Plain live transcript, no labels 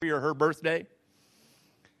or her birthday.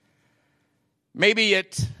 Maybe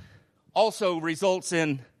it also results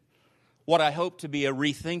in what I hope to be a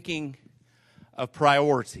rethinking of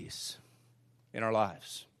priorities in our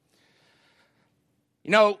lives.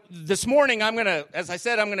 You know, this morning I'm going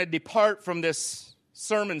to depart from this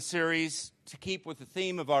sermon series to keep with the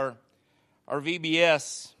theme of our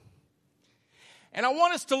VBS. And I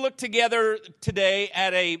want us to look together today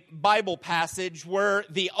at a Bible passage where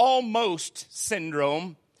the almost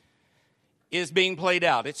syndrome is being played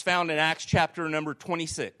out. It's found in Acts chapter number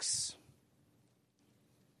 26.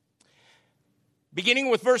 Beginning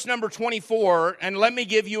with verse number 24, and let me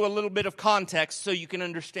give you a little bit of context so you can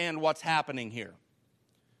understand what's happening here.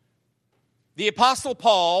 The Apostle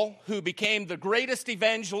Paul, who became the greatest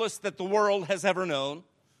evangelist that the world has ever known,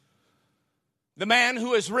 the man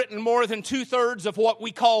who has written more than 2/3 of what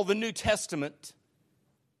we call the New Testament,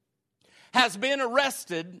 has been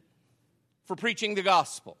arrested for preaching the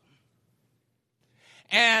gospel.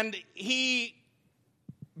 And he,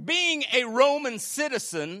 being a Roman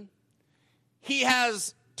citizen, he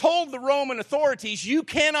has told the Roman authorities, you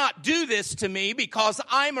cannot do this to me because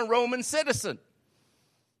I'm a Roman citizen.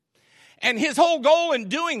 And his whole goal in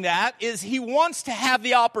doing that is he wants to have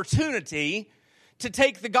the opportunity to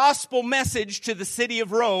take the gospel message to the city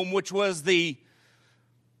of Rome, which was the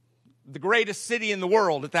greatest city in the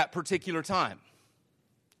world at that particular time.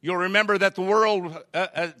 You'll remember that the world,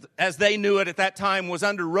 as they knew it at that time, was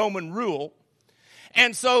under Roman rule.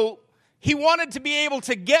 And so he wanted to be able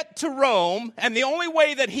to get to Rome, and the only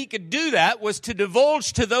way that he could do that was to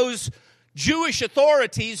divulge to those Jewish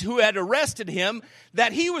authorities who had arrested him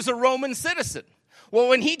that he was a Roman citizen. Well,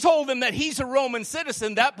 when he told them that he's a Roman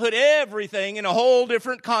citizen, that put everything in a whole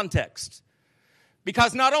different context.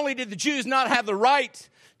 Because not only did the Jews not have the right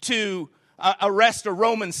to arrest a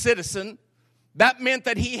Roman citizen, that meant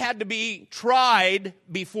that he had to be tried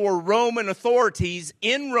before Roman authorities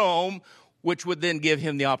in Rome, which would then give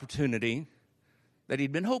him the opportunity that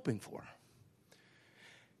he'd been hoping for.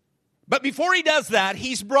 But before he does that,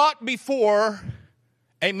 he's brought before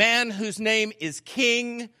a man whose name is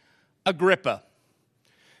King Agrippa.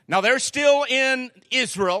 Now, they're still in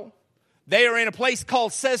Israel. They are in a place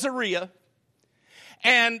called Caesarea.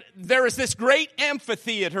 And there is this great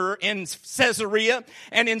amphitheater in Caesarea.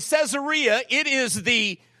 And in Caesarea, it is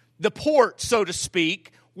the port, so to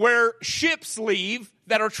speak, where ships leave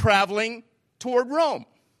that are traveling toward Rome.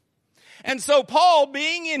 And so Paul,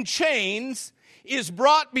 being in chains, is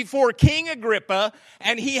brought before King Agrippa,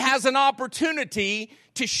 and he has an opportunity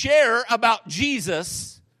to share about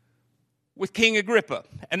Jesus with King Agrippa.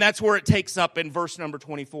 And that's where it takes up in verse number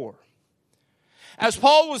 24. As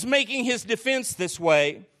Paul was making his defense this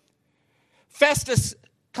way, Festus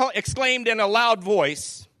exclaimed in a loud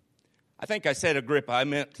voice, I think I said Agrippa, I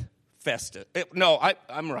meant Festus.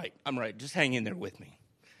 I'm right. Just hang in there with me.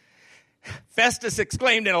 Festus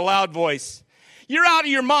exclaimed in a loud voice, "You're out of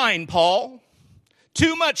your mind, Paul.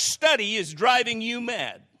 Too much study is driving you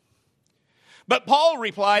mad." But Paul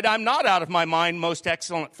replied, "I'm not out of my mind, most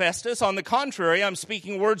excellent Festus. On the contrary, I'm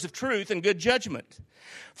speaking words of truth and good judgment.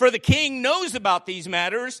 For the king knows about these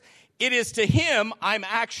matters. It is to him I'm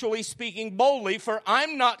actually speaking boldly, for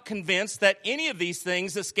I'm not convinced that any of these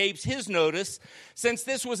things escapes his notice, since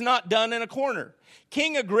this was not done in a corner.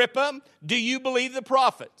 King Agrippa, do you believe the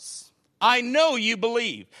prophets? I know you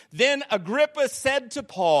believe." Then Agrippa said to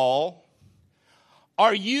Paul,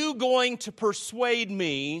 "Are you going to persuade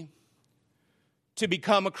me to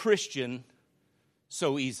become a Christian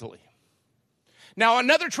so easily?" Now,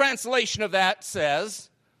 another translation of that says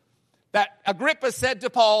that Agrippa said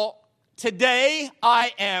to Paul, "Today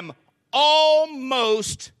I am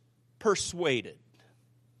almost persuaded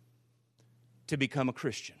to become a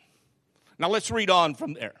Christian." Now, let's read on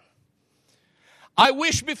from there. "I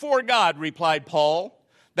wish before God," replied Paul,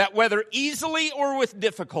 "that whether easily or with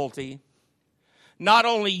difficulty, not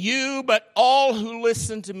only you, but all who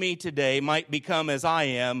listen to me today might become as I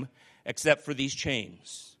am, except for these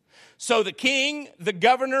chains." So the king, the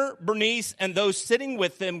governor, Bernice, and those sitting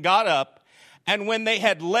with them got up, and when they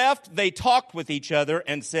had left, they talked with each other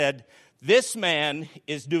and said, "This man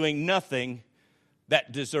is doing nothing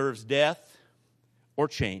that deserves death or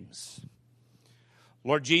chains."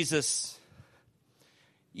 Lord Jesus,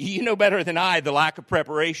 you know better than I the lack of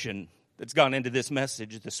preparation that's gone into this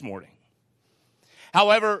message this morning.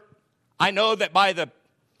 However, I know that by the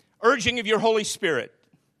urging of your Holy Spirit,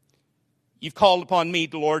 you've called upon me,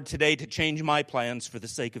 Lord, today to change my plans for the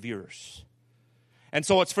sake of yours. And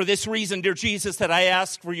so it's for this reason, dear Jesus, that I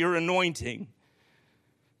ask for your anointing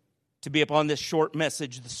to be upon this short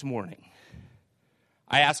message this morning.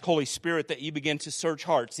 I ask, Holy Spirit, that you begin to search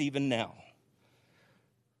hearts even now.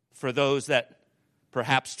 for those that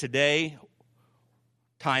perhaps today,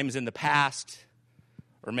 times in the past,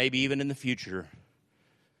 or maybe even in the future,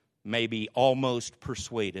 may be almost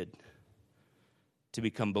persuaded to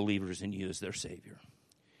become believers in you as their Savior.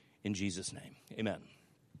 In Jesus' name, amen.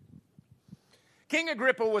 King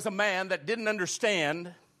Agrippa was a man that didn't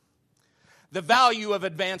understand the value of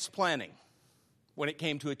advanced planning when it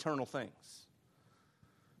came to eternal things.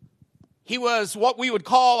 He was what we would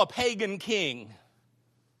call a pagan king.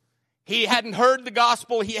 He hadn't heard the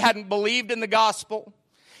gospel. He hadn't believed in the gospel.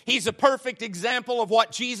 He's a perfect example of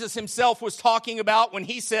what Jesus himself was talking about when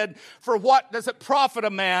he said, "For what does it profit a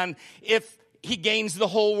man if he gains the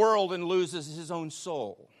whole world and loses his own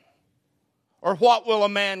soul? Or what will a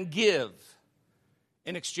man give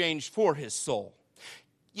in exchange for his soul?"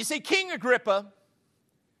 You see, King Agrippa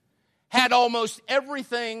had almost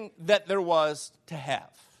everything that there was to have.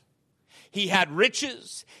 He had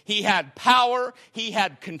riches, he had power, he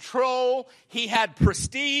had control, he had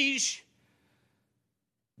prestige.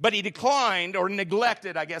 But he declined, or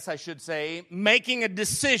neglected, I guess I should say, making a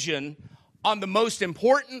decision on the most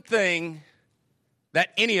important thing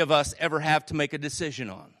that any of us ever have to make a decision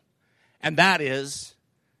on. And that is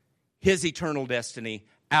his eternal destiny,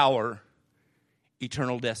 our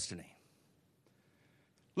eternal destiny.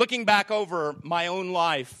 Looking back over my own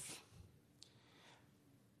life,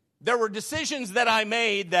 there were decisions that I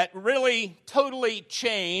made that really totally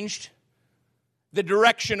changed the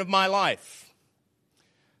direction of my life.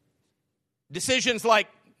 Decisions like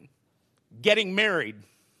getting married.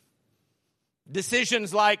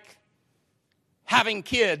 Decisions like having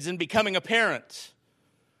kids and becoming a parent.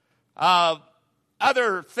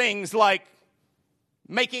 Other things like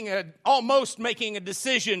almost making a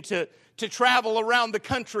decision to travel around the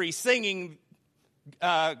country singing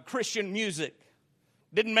Christian music.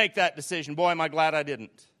 Didn't make that decision. Boy, am I glad I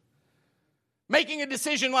didn't. Making a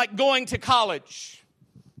decision like going to college.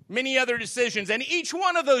 Many other decisions. And each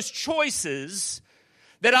one of those choices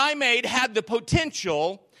that I made had the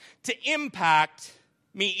potential to impact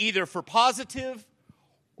me either for positive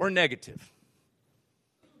or negative.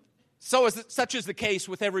 Such is the case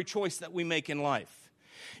with every choice that we make in life.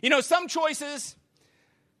 You know, some choices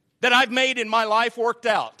that I've made in my life worked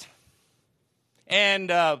out. And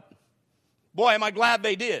boy, am I glad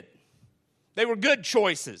they did. They were good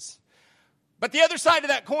choices. But the other side of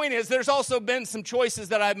that coin is there's also been some choices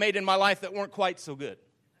that I've made in my life that weren't quite so good.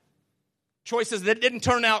 Choices that didn't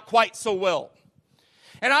turn out quite so well.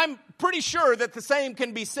 And I'm pretty sure that the same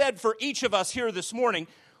can be said for each of us here this morning.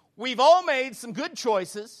 We've all made some good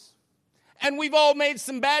choices, and we've all made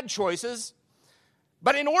some bad choices.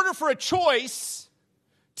 But in order for a choice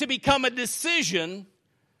to become a decision,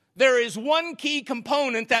 there is one key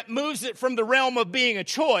component that moves it from the realm of being a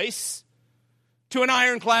choice to an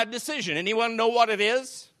ironclad decision. Anyone know what it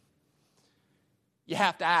is? You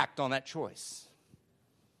have to act on that choice.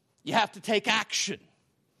 You have to take action.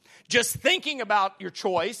 Just thinking about your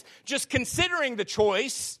choice, just considering the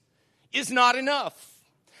choice is not enough.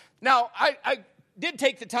 Now, I did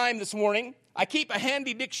take the time this morning. I keep a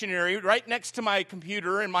handy dictionary right next to my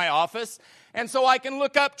computer in my office, and so I can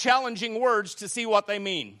look up challenging words to see what they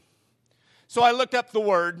mean. So I looked up the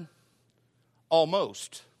word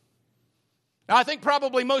almost. Now, I think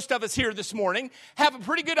probably most of us here this morning have a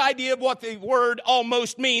pretty good idea of what the word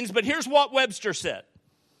almost means, but here's what Webster said.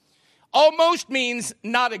 Almost means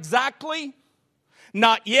not exactly,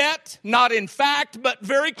 not yet, not in fact, but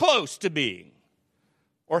very close to being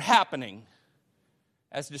or happening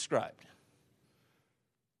as described.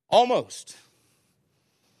 Almost.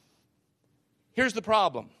 Here's the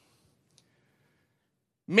problem.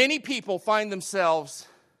 Many people find themselves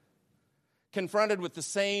confronted with the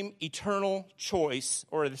same eternal choice,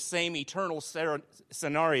 or the same eternal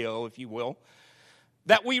scenario, if you will,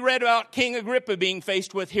 that we read about King Agrippa being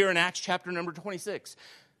faced with here in Acts chapter number 26.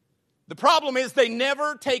 The problem is they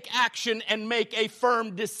never take action and make a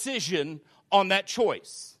firm decision on that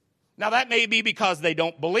choice. Now, that may be because they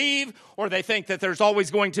don't believe, or they think that there's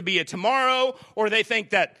always going to be a tomorrow, or they think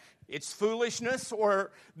that it's foolishness,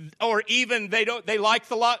 or even they like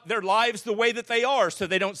their lives the way that they are, so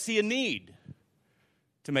they don't see a need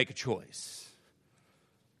to make a choice.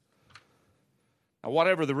 Now,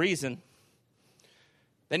 whatever the reason,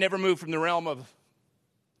 they never move from the realm of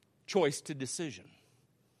choice to decision.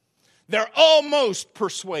 They're almost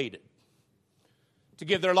persuaded to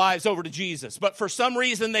give their lives over to Jesus, but for some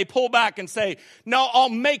reason they pull back and say, no, I'll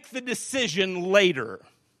make the decision later.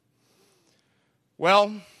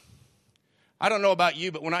 Well, I don't know about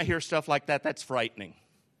you, but when I hear stuff like that, that's frightening.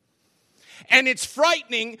 And it's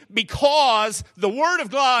frightening because the Word of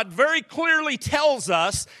God very clearly tells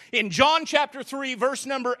us in John chapter 3, verse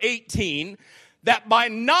number 18, that by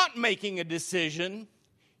not making a decision,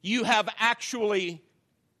 you have actually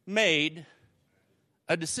made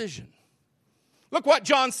a decision. Look what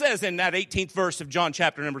John says in that 18th verse of John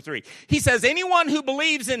chapter number 3. He says, anyone who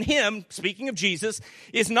believes in him, speaking of Jesus,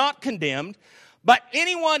 is not condemned, but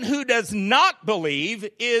anyone who does not believe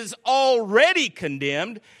is already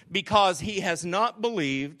condemned because he has not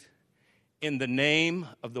believed in the name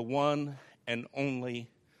of the one and only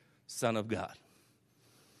Son of God.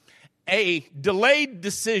 A delayed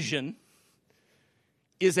decision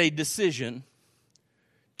is a decision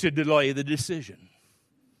to delay the decision.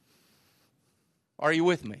 Are you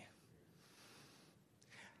with me?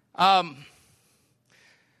 As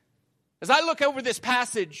I look over this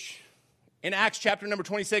passage in Acts chapter number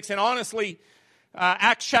 26, and honestly,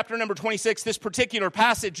 Acts chapter number 26, this particular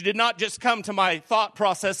passage did not just come to my thought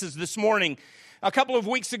processes this morning. A couple of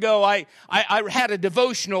weeks ago, I had a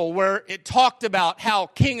devotional where it talked about how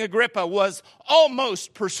King Agrippa was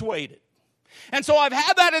almost persuaded. And so I've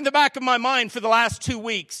had that in the back of my mind for the last 2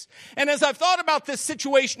 weeks. And as I've thought about this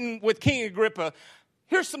situation with King Agrippa,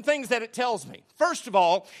 here's some things that it tells me. First of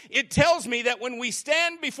all, it tells me that when we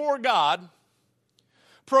stand before God,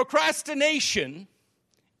 procrastination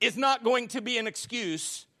is not going to be an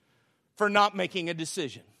excuse for not making a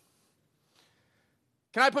decision.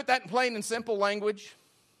 Can I put that in plain and simple language?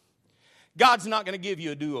 God's not going to give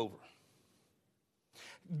you a do-over.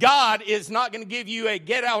 God is not going to give you a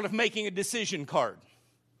get out of making a decision card.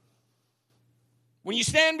 When you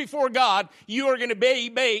stand before God, you are going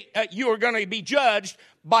to be judged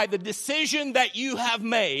by the decision that you have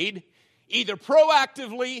made, either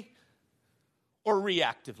proactively or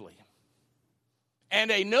reactively. And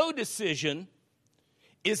a no decision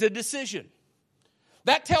is a decision.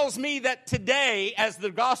 That tells me that today, as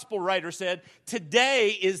the gospel writer said,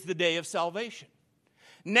 today is the day of salvation.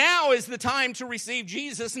 Now is the time to receive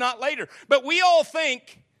Jesus, not later. But we all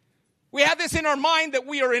think, we have this in our mind that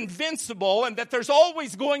we are invincible and that there's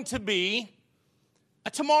always going to be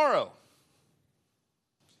a tomorrow.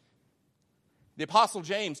 The Apostle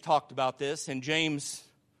James talked about this, and James,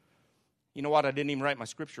 you know what, I didn't even write my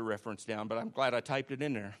scripture reference down, but I'm glad I typed it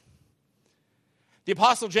in there. The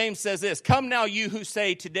Apostle James says this, come now you who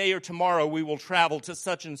say today or tomorrow we will travel to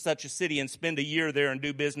such and such a city and spend a year there and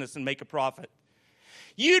do business and make a profit.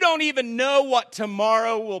 You don't even know what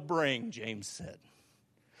tomorrow will bring, James said.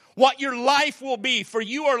 What your life will be, for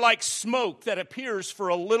you are like smoke that appears for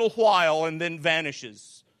a little while and then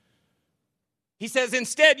vanishes. He says,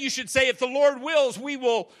 instead you should say, if the Lord wills, we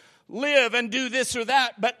will live and do this or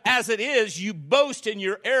that. But as it is, you boast in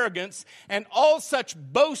your arrogance, and all such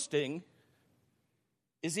boasting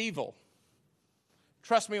is evil.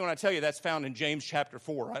 Trust me when I tell you that's found in James chapter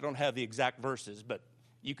 4. I don't have the exact verses, but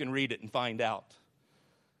you can read it and find out.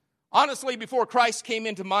 Honestly, before Christ came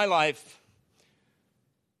into my life,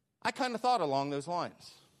 I kind of thought along those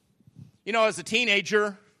lines. You know, as a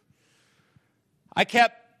teenager, I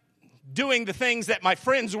kept doing the things that my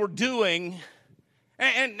friends were doing.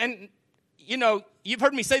 And you know, you've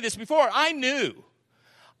heard me say this before. I knew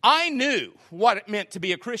what it meant to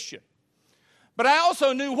be a Christian. But I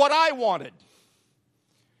also knew what I wanted.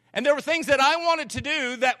 And there were things that I wanted to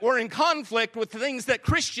do that were in conflict with the things that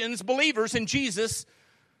Christians, believers in Jesus,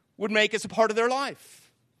 would make as a part of their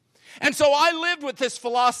life. And so I lived with this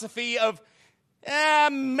philosophy of,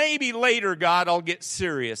 maybe later, God, I'll get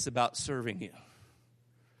serious about serving you.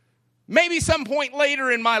 Maybe some point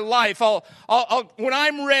later in my life, I'll when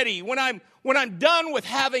I'm ready, when I'm done with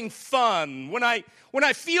having fun, when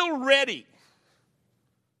I feel ready,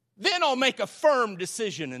 then I'll make a firm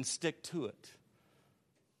decision and stick to it.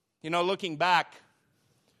 You know, looking back,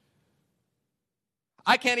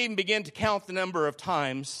 I can't even begin to count the number of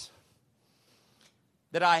times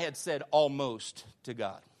that I had said almost to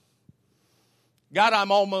God. God,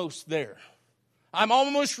 I'm almost there. I'm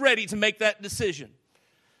almost ready to make that decision.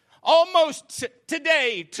 Almost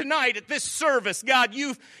today, tonight, at this service, God,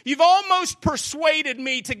 you've almost persuaded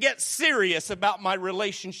me to get serious about my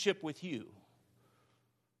relationship with you.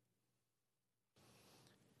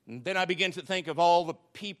 And then I begin to think of all the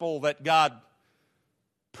people that God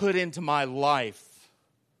put into my life.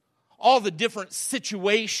 All the different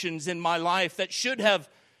situations in my life that should have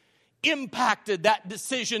impacted that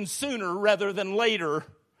decision sooner rather than later.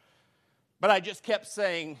 But I just kept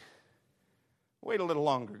saying, wait a little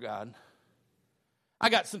longer, God. I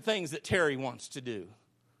got some things that Terry wants to do.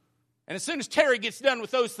 And as soon as Terry gets done with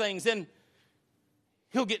those things, then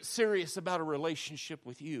he'll get serious about a relationship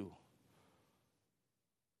with you.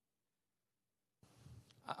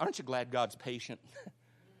 Aren't you glad God's patient?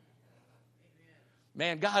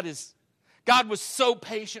 Man, God was so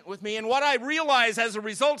patient with me. And what I realize as a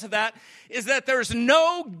result of that is that there's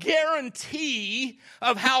no guarantee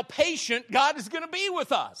of how patient God is going to be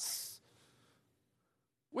with us.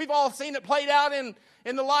 We've all seen it played out in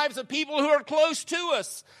the lives of people who are close to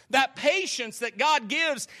us. That patience that God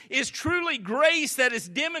gives is truly grace that is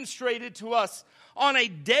demonstrated to us on a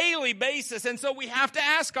daily basis. And so we have to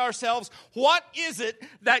ask ourselves, what is it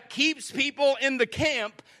that keeps people in the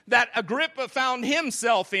camp that Agrippa found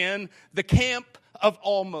himself in, the camp of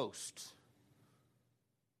almost?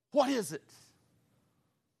 What is it?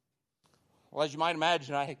 Well, as you might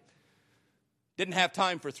imagine, I didn't have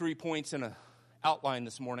time for 3 points in an outline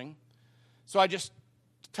this morning. So I just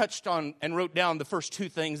touched on and wrote down the first 2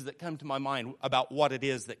 things that come to my mind about what it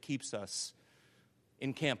is that keeps us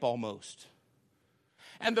in camp almost.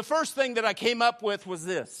 And the first thing that I came up with was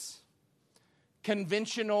this: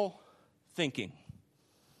 conventional thinking.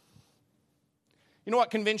 You know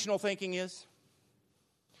what conventional thinking is?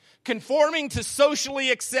 Conforming to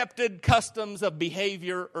socially accepted customs of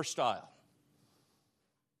behavior or style.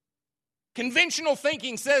 Conventional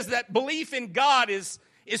thinking says that belief in God is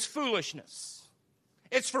foolishness.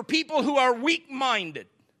 It's for people who are weak-minded.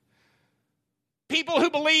 People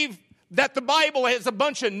who believe that the Bible has a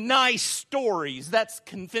bunch of nice stories. That's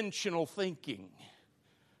conventional thinking.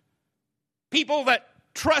 People that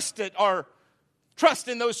trust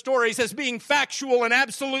in those stories as being factual and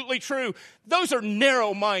absolutely true. Those are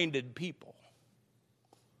narrow-minded people.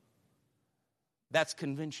 That's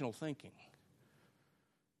conventional thinking.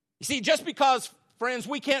 You see, just because, friends,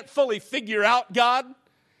 we can't fully figure out God,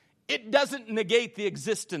 it doesn't negate the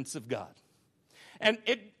existence of God. And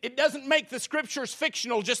it doesn't make the Scriptures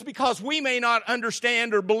fictional just because we may not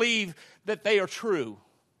understand or believe that they are true.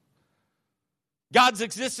 God's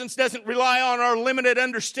existence doesn't rely on our limited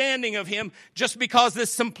understanding of Him just because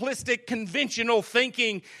this simplistic, conventional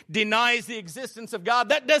thinking denies the existence of God.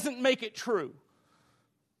 That doesn't make it true.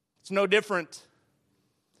 It's no different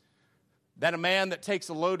than a man that takes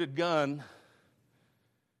a loaded gun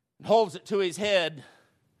and holds it to his head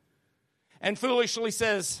and foolishly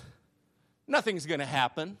says, nothing's going to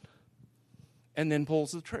happen, and then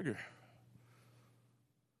pulls the trigger.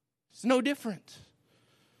 It's no different.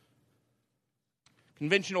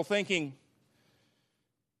 Conventional thinking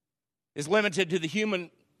is limited to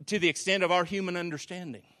the extent of our human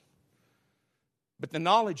understanding. But the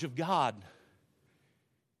knowledge of God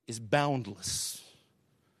is boundless.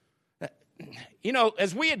 You know,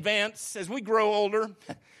 as we advance, as we grow older,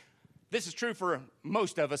 this is true for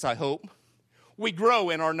most of us, I hope, we grow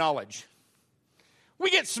in our knowledge. We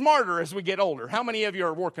get smarter as we get older. How many of you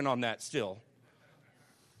are working on that still?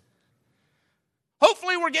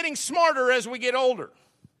 Hopefully we're getting smarter as we get older.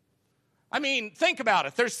 I mean, think about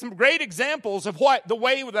it. There's some great examples of what the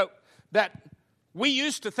way that we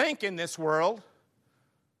used to think in this world.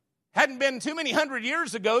 Hadn't been too many hundred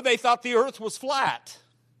years ago, they thought the earth was flat.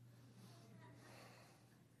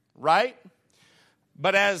 Right?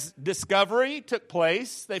 But as discovery took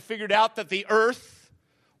place, they figured out that the earth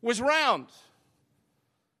was round.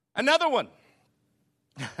 Another one.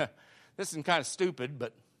 This is kind of stupid,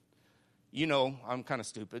 but you know I'm kind of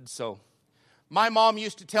stupid. So my mom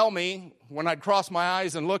used to tell me when I'd cross my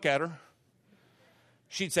eyes and look at her,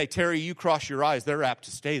 she'd say, Terry, you cross your eyes, they're apt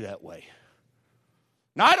to stay that way.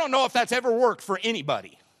 Now, I don't know if that's ever worked for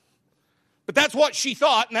anybody, but that's what she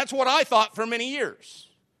thought, and that's what I thought for many years.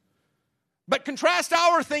 But contrast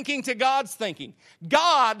our thinking to God's thinking.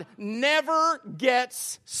 God never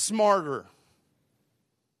gets smarter.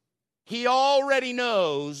 He already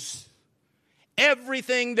knows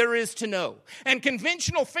everything there is to know. And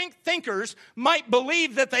conventional thinkers might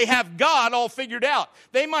believe that they have God all figured out.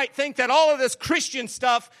 They might think that all of this Christian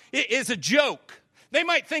stuff is a joke. They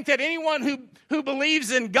might think that anyone who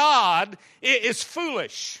believes in God is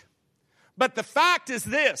foolish. But the fact is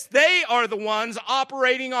this: they are the ones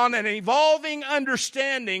operating on an evolving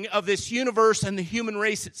understanding of this universe and the human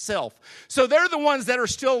race itself. So they're the ones that are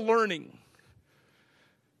still learning.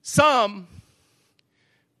 Some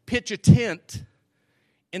pitch a tent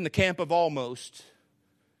in the camp of almost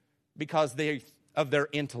because of their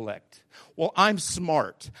intellect. Well, I'm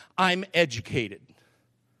smart. I'm educated.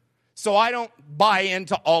 So I don't buy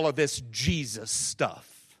into all of this Jesus stuff.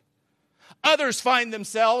 Others find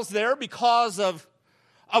themselves there because of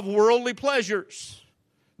worldly pleasures.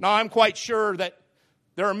 Now, I'm quite sure that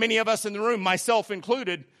there are many of us in the room, myself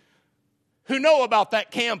included, who know about that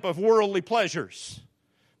camp of worldly pleasures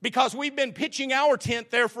because we've been pitching our tent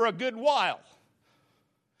there for a good while.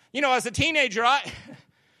 You know, as a teenager, I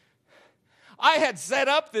had set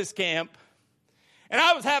up this camp, And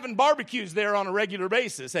I was having barbecues there on a regular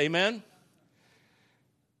basis, amen?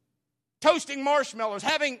 Toasting marshmallows,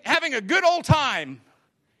 having a good old time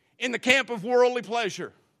in the camp of worldly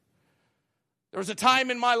pleasure. There was a time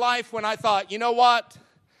in my life when I thought, you know what?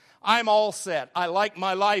 I'm all set. I like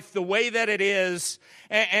my life the way that it is,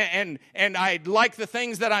 and I like the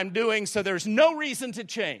things that I'm doing, so there's no reason to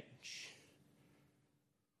change.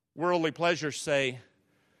 Worldly pleasures say,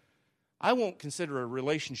 I won't consider a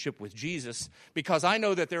relationship with Jesus because I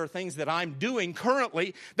know that there are things that I'm doing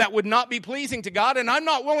currently that would not be pleasing to God, and I'm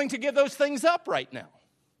not willing to give those things up right now.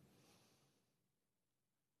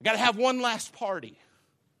 I've got to have one last party,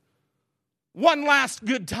 one last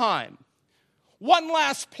good time, one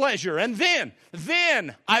last pleasure, and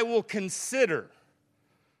then I will consider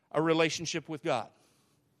a relationship with God.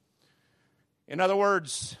 In other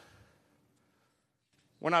words,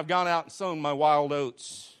 when I've gone out and sown my wild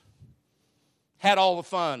oats, had all the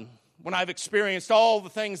fun, when I've experienced all the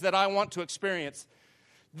things that I want to experience,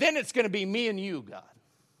 then it's going to be me and you, God.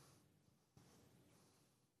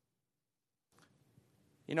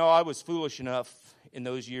 You know, I was foolish enough in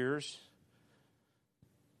those years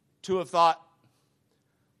to have thought,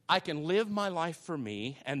 I can live my life for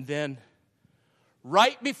me, and then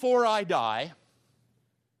right before I die,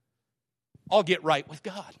 I'll get right with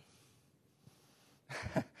God.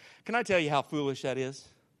 Can I tell you how foolish that is?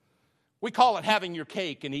 We call it having your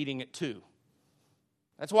cake and eating it too.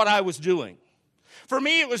 That's what I was doing. For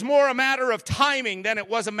me, it was more a matter of timing than it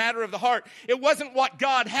was a matter of the heart. It wasn't what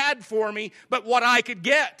God had for me, but what I could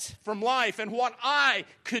get from life and what I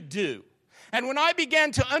could do. And when I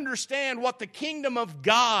began to understand what the kingdom of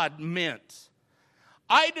God meant,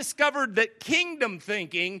 I discovered that kingdom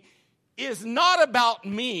thinking is not about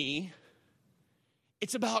me,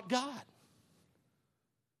 it's about God.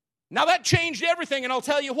 Now that changed everything, and I'll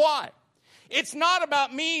tell you why. It's not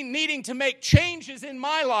about me needing to make changes in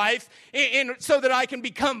my life so that I can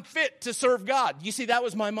become fit to serve God. You see, that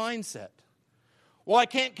was my mindset. Well, I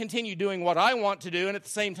can't continue doing what I want to do and at the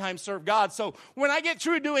same time serve God. So when I get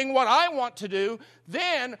through doing what I want to do,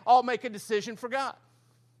 then I'll make a decision for God.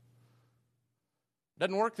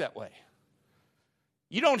 Doesn't work that way.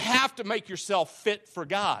 You don't have to make yourself fit for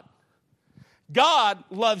God. God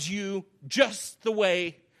loves you just the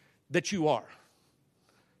way that you are.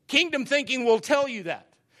 Kingdom thinking will tell you that.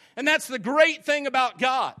 And that's the great thing about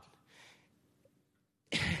God.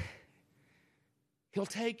 He'll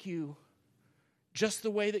take you just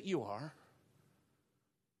the way that you are,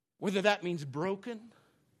 whether that means broken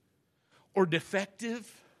or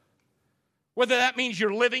defective, whether that means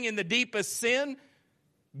you're living in the deepest sin.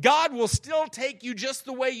 God will still take you just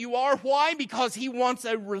the way you are. Why? Because He wants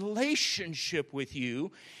a relationship with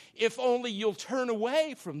you, if only you'll turn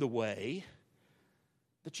away from the way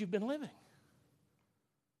that you've been living.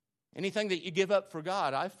 Anything that you give up for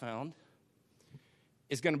God, I've found,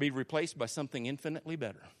 is going to be replaced by something infinitely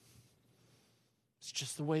better. It's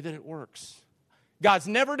just the way that it works. God's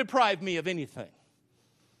never deprived me of anything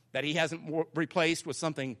that He hasn't replaced with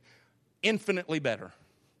something infinitely better.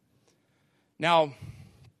 Now,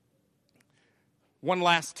 one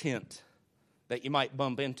last hint that you might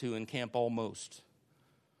bump into in Camp Almost.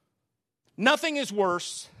 Nothing is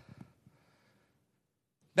worse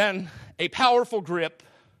than a powerful grip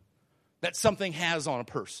that something has on a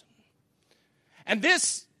person. And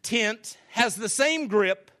this tent has the same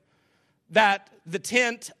grip that the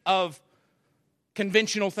tent of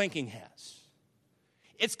conventional thinking has.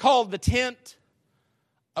 It's called the tent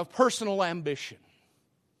of personal ambition.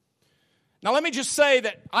 Now let me just say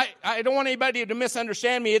that I don't want anybody to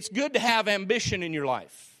misunderstand me. It's good to have ambition in your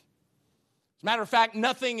life. As a matter of fact,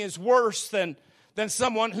 nothing is worse than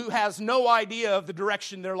someone who has no idea of the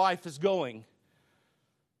direction their life is going.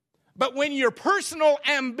 But when your personal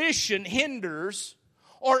ambition hinders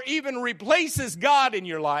or even replaces God in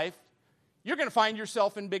your life, you're going to find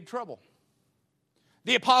yourself in big trouble.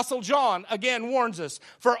 The Apostle John, again, warns us,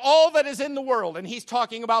 for all that is in the world, and he's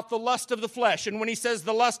talking about the lust of the flesh, and when he says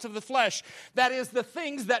the lust of the flesh, that is the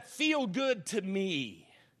things that feel good to me.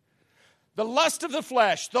 The lust of the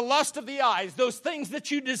flesh, the lust of the eyes, those things that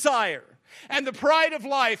you desire. And the pride of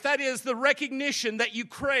life, that is the recognition that you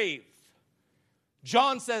crave.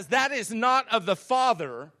 John says that is not of the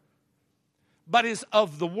Father, but is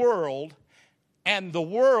of the world. And the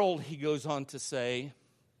world, he goes on to say,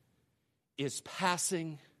 is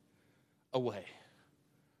passing away.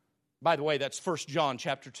 By the way, that's 1 John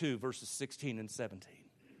chapter 2, verses 16 and 17.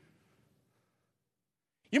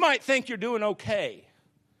 You might think you're doing okay.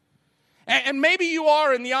 And maybe you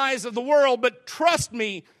are in the eyes of the world, but trust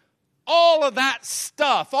me, all of that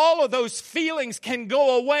stuff, all of those feelings can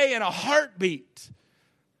go away in a heartbeat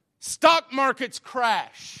Stock markets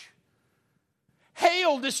crash.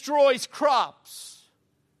 Hail destroys crops.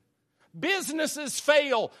 Businesses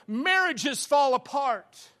fail. Marriages fall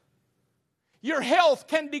apart. Your health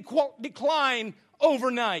can decline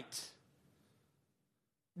overnight.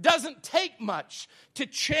 Doesn't take much to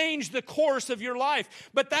change the course of your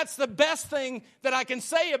life. But that's the best thing that I can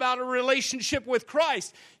say about a relationship with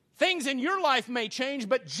Christ. Things in your life may change,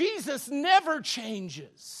 but Jesus never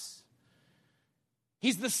changes.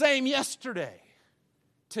 He's the same yesterday,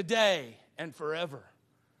 today, and forever.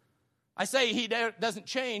 I say He doesn't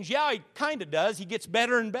change. Yeah, He kind of does. He gets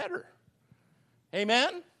better and better.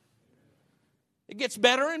 Amen? It gets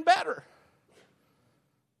better and better.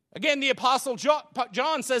 Again, the Apostle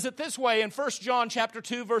John says it this way in 1 John chapter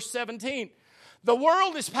 2, verse 17. The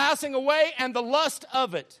world is passing away and the lust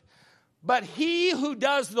of it, but he who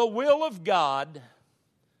does the will of God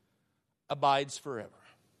abides forever.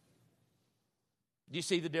 Do you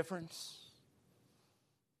see the difference?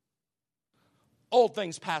 Old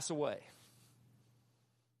things pass away.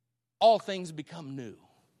 All things become new.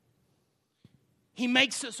 He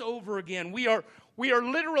makes us over again. We are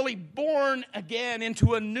literally born again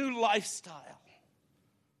into a new lifestyle.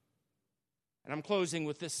 And I'm closing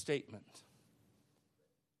with this statement.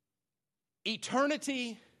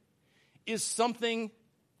 Eternity is something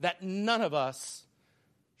that none of us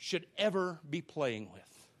should ever be playing with.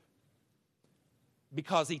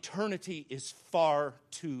 Because eternity is far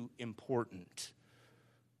too important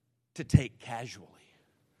to take casually.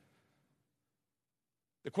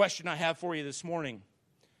 The question I have for you this morning: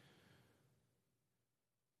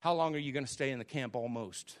 how long are you going to stay in the camp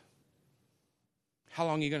almost? How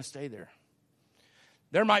long are you going to stay there?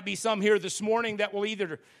 There might be some here this morning that will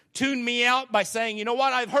either tune me out by saying, you know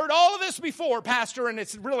what, I've heard all of this before, Pastor, and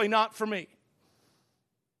it's really not for me.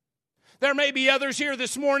 There may be others here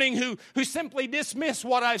this morning who simply dismiss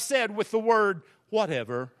what I've said with the word,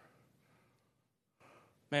 whatever.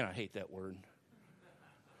 Man, I hate that word.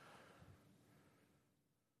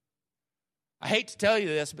 I hate to tell you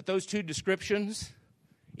this, but those two descriptions,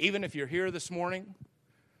 even if you're here this morning,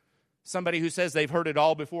 somebody who says they've heard it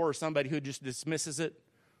all before or somebody who just dismisses it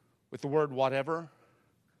with the word whatever,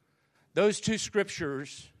 those two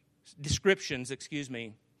descriptions,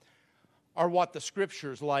 are what the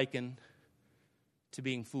Scriptures liken to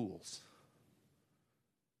being fools.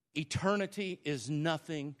 Eternity is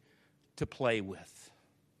nothing to play with.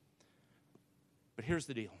 But here's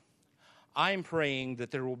the deal. I'm praying that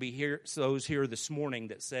there will be those here this morning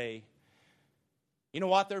that say, you know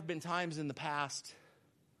what, there have been times in the past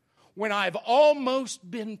when I've almost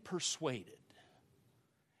been persuaded.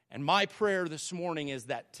 And my prayer this morning is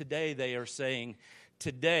that today they are saying,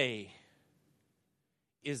 today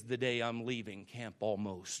is the day I'm leaving camp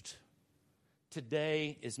almost.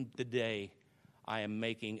 Today is the day I am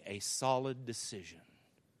making a solid decision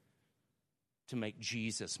to make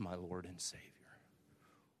Jesus my Lord and Savior.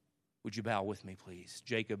 Would you bow with me, please?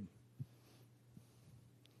 Jacob,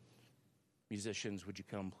 musicians, would you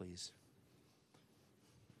come, please?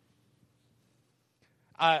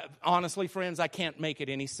 Honestly, friends, I can't make it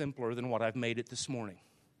any simpler than what I've made it this morning.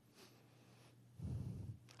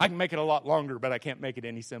 I can make it a lot longer, but I can't make it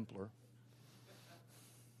any simpler.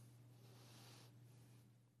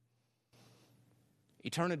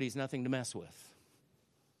 Eternity is nothing to mess with.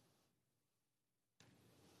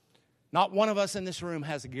 Not one of us in this room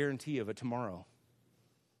has a guarantee of a tomorrow.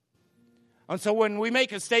 And so when we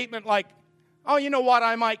make a statement like, oh, you know what,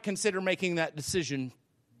 I might consider making that decision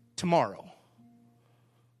tomorrow.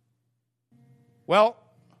 Well,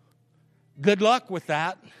 good luck with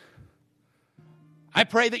that. I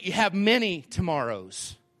pray that you have many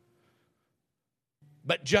tomorrows.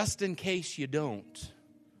 But just in case you don't,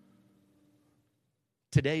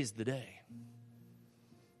 today's the day.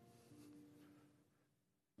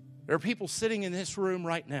 There are people sitting in this room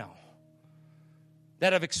right now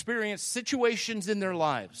that have experienced situations in their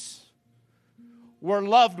lives where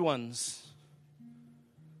loved ones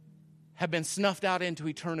have been snuffed out into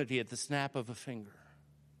eternity at the snap of a finger.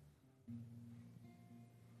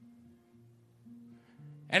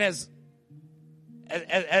 And as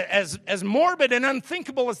morbid and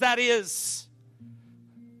unthinkable as that is,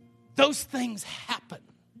 those things happen.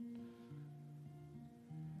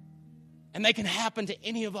 And they can happen to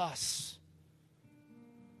any of us.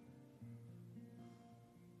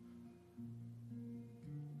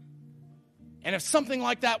 And if something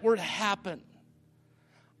like that were to happen,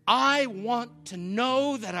 I want to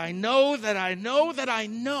know that I know that I know that I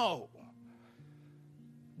know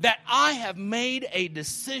that I have made a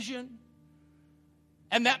decision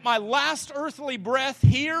and that my last earthly breath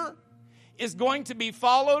here is going to be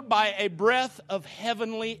followed by a breath of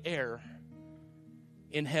heavenly air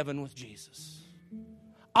in heaven with Jesus.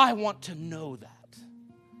 I want to know that.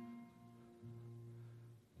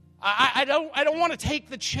 I don't want to take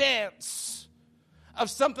the chance of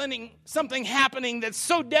something happening that's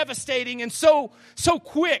so devastating and so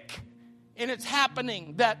quick in its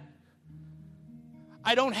happening that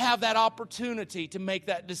I don't have that opportunity to make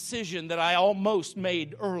that decision that I almost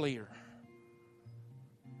made earlier.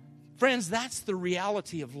 Friends, that's the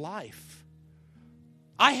reality of life.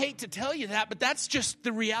 I hate to tell you that, but that's just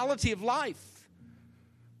the reality of life.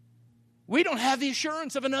 We don't have the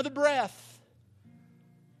assurance of another breath.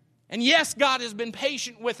 And yes, God has been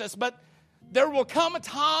patient with us, but there will come a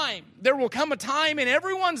time in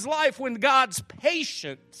everyone's life when God's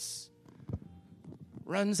patience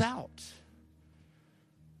runs out.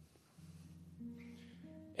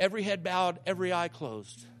 Every head bowed, every eye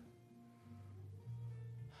closed.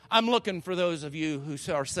 I'm looking for those of you who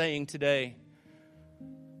are saying today,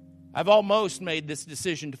 I've almost made this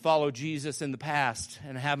decision to follow Jesus in the past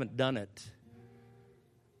and haven't done it.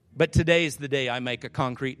 But today's the day I make a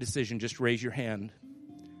concrete decision. Just raise your hand.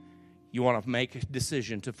 You want to make a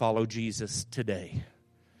decision to follow Jesus today.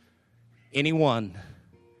 Anyone,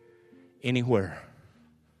 anywhere.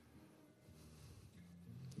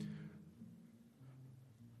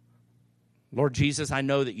 Lord Jesus, I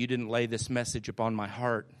know that you didn't lay this message upon my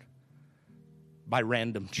heart by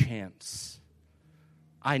random chance.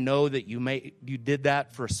 I know that you did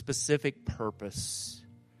that for a specific purpose.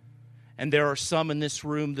 And there are some in this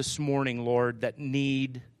room this morning, Lord, that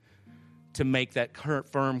need to make that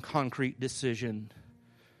firm, concrete decision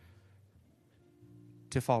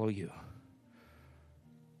to follow you.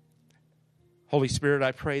 Holy Spirit,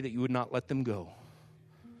 I pray that you would not let them go.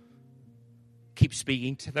 Keep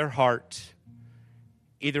speaking to their heart,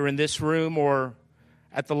 either in this room or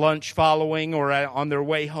at the lunch following or on their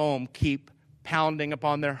way home. Keep pounding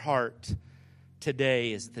upon their heart.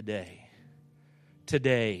 Today is the day.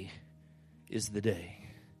 Today is the day.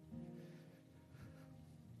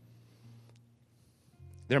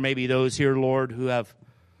 There may be those here, Lord, who have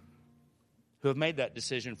made that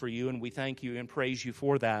decision for you, and we thank you and praise you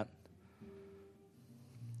for that.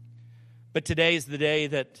 But today is the day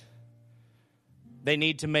that they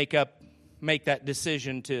need to make that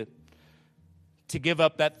decision to give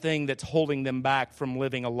up that thing that's holding them back from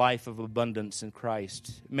living a life of abundance in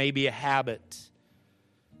Christ. It may be a habit.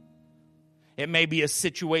 It may be a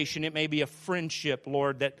situation. It may be a friendship,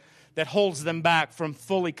 Lord, that holds them back from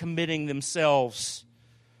fully committing themselves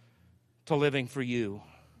to living for you.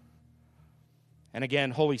 And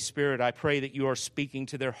again, Holy Spirit, I pray that you are speaking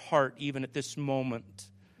to their heart even at this moment.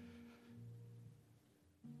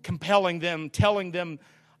 Compelling them, telling them,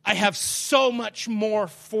 I have so much more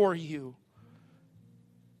for you.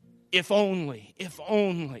 If only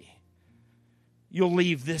you'll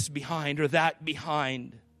leave this behind or that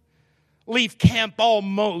behind. Leave camp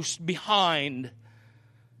almost behind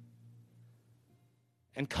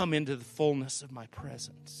and come into the fullness of my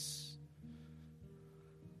presence.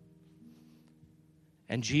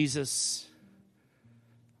 And Jesus,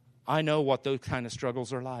 I know what those kind of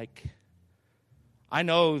struggles are like. I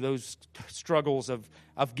know those struggles of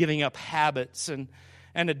giving up habits and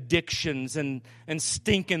addictions and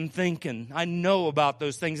stinking thinking. I know about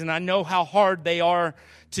those things, and I know how hard they are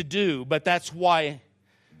to do. But that's why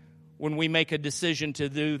when we make a decision to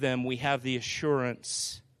do them, we have the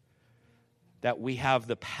assurance that we have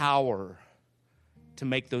the power to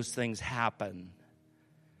make those things happen,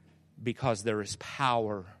 because there is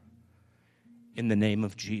power in the name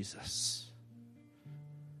of Jesus.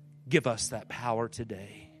 Give us that power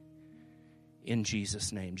today. In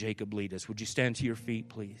Jesus' name. Jacob, lead us. Would you stand to your feet,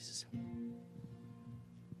 please?